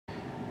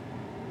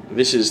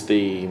This is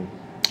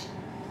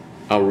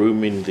our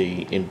room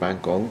in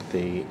Bangkok,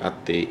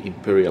 at the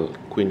Imperial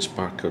Queen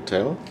Park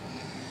Hotel.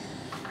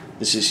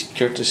 This is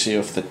courtesy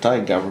of the Thai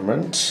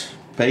government,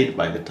 paid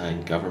by the Thai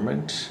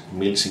government,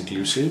 meals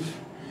inclusive.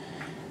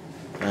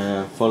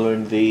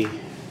 Following the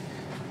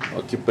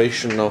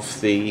occupation of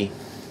the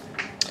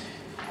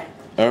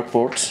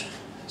airport,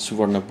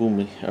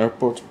 Suvarnabhumi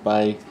airport,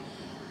 by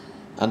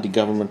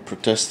anti-government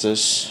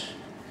protesters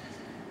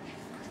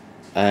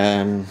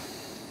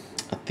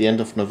at the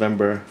end of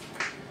November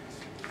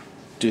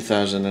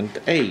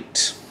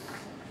 2008.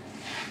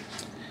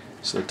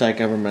 So the Thai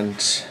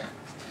government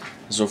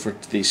has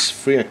offered this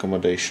free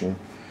accommodation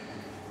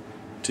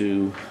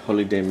to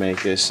holiday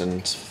makers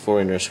and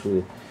foreigners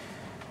who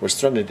were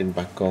stranded in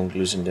Bangkok,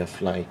 losing their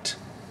flight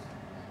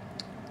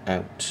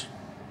out.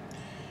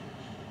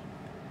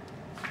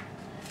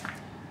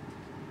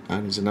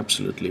 And it's an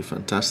absolutely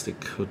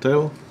fantastic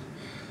hotel,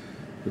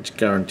 which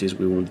guarantees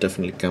we will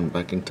definitely come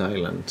back in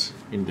Thailand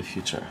in the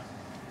future.